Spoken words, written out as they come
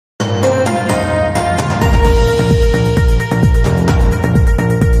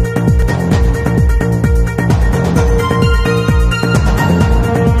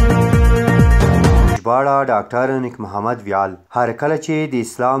ولاړه ډاکټر نیک محمد ویال هر کله چې د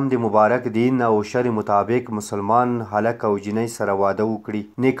اسلام د مبارک دین او شرع مطابق مسلمان هلک او جنۍ سره واده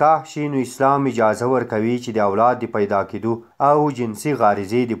وکړي نکاح شي نو اسلام اجازه ورکوي چې د اولاد د پیدا کېدو او جنسي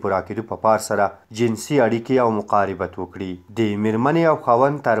غریزې د پوره کېدو په پار سره جنسي اړیکې او مقاربت وکړي د میرمنې او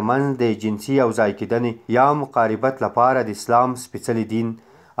خاوند ترمنځ د جنسي او ځای کېدنې یا مقاربت لپاره د اسلام سپېڅلي دین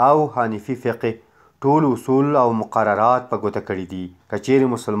او حنیفي فقه ټول اصول او مقررات په ګوته کړي دي که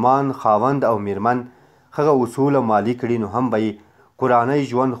چیرې مسلمان خاوند او میرمن هغه اصول عملي کړي نو هم به یې کورنی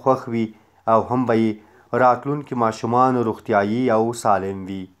ژوند خوښ وي او هم به یې راتلونکي ماشومان روغتیایي او سالم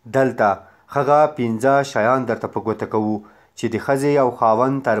وي دلته هغه 15 شیان درته په ګوته کوو چې د ښځې او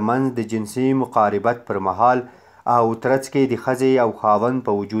خاوند ترمنځ د جنسي مقاربت پر مهال او ترڅ کې د ښځې او خاوند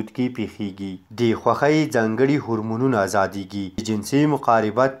په وجود کې پیښیږي د خوښۍ ځانګړي هورمونونه ازادیږي د جنسي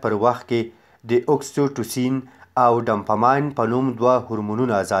مقاربت پر وخت کې د اکسیټوسین او ډوپامین په نوم دوه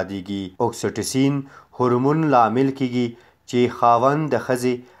هورمونونه ازادیږي اکسیټوسین هورمون لامل کیږي چې خاوند د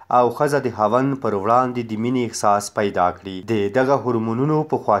ښځې او ښځه د خاوند پر وړاندې د مینې احساس پیدا کړي د دغه هورمونونو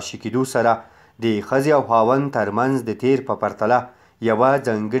په خواشي کېدو سره د ښځې او خاوند ترمنځ د تیر په پرتله یوه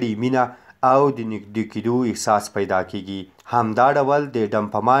ځانګړې مینه او د نږدې کېدو احساس پیدا کیږي همدا ډول د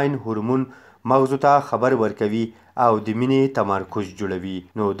ډوپامین هورمون مغزو ته خبر ورکوي او د مینې تمرکز جوړوي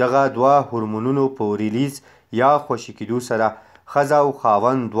نو دغه دوه هورمونونو په ریلیز یا خوشي کېدو سره ښځه او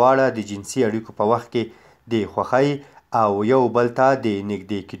خاوند دواړه د جنسي اړیکو په وخت کې د خوښۍ او یو بل ته د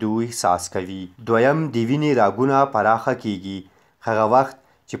نږدې کېدو احساس کوي دویم د وینې راګونه پراخه کیږي هغه وخت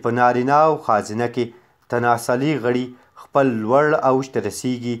چې په نارینه او ښځینه کې تناسلي غړي خپل لوړ اوج ته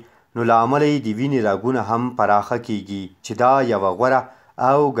رسیږي نو له امله یې د وینې راګونه هم پراخه کیږي چې دا یوه غوره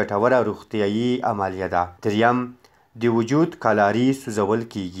او ګټوره روغتیایي عملیه ده دریم د وجود کالاري سوځول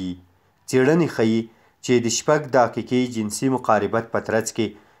کیږي څېړنې ښیي چې د 6 دقیقې جنسي مقاربت په ترڅ کې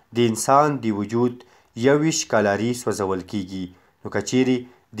د انسان د وجود 21 کالاري سوځول کیږي نو که چیرې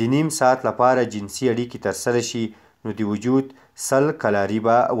د نیم ساعت لپاره جنسي اړیکې ترسره شي نو د وجود 100 کالاري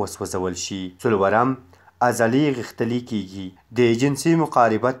به وسوځول شي څلورم عضلې غښتلي کیږي د جنسي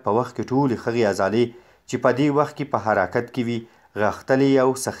مقاربت په وخت کې ټولې هغې عضلې چې په دې وخت کې په حرکت کې وي غښتلي او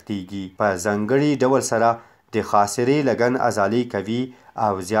سختیږي په ځانګړي ډول سره د خاصرې لګن عضلې کوي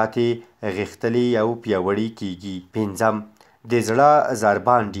او زیاتې غښتلي او پیاوړي کیږي پنځم د زړه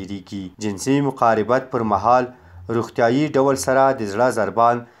ضربان ډیریږي جنسي مقاربت پر مهال روغتیایي ډول سره د زړه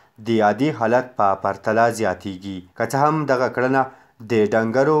ضربان د عادي حالت په پرتله زیاتیږي که څه هم دغه کړنه د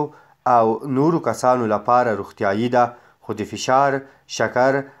ډنګرو او نورو کسانو لپاره روغتیایي ده خو د فشار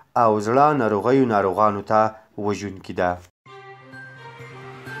شکر او زړه ناروغیو ناروغانو ته وژونکې ده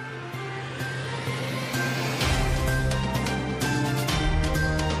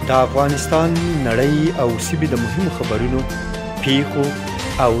د افغانستان نړۍ او سیمې د مهمو خبرونو پیښو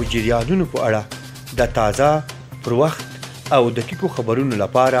او جریانونو په اړه د تازه پر وخت او دقیقو خبرونو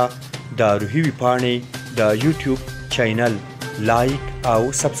لپاره د روحي ویبپاڼې د یوټیوب چینل لایک او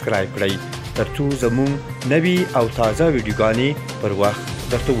سبسکرایب کړئ ترڅو زموږ نوي او تازه ویډیوګانې پر وخت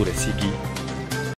درته ورسیږي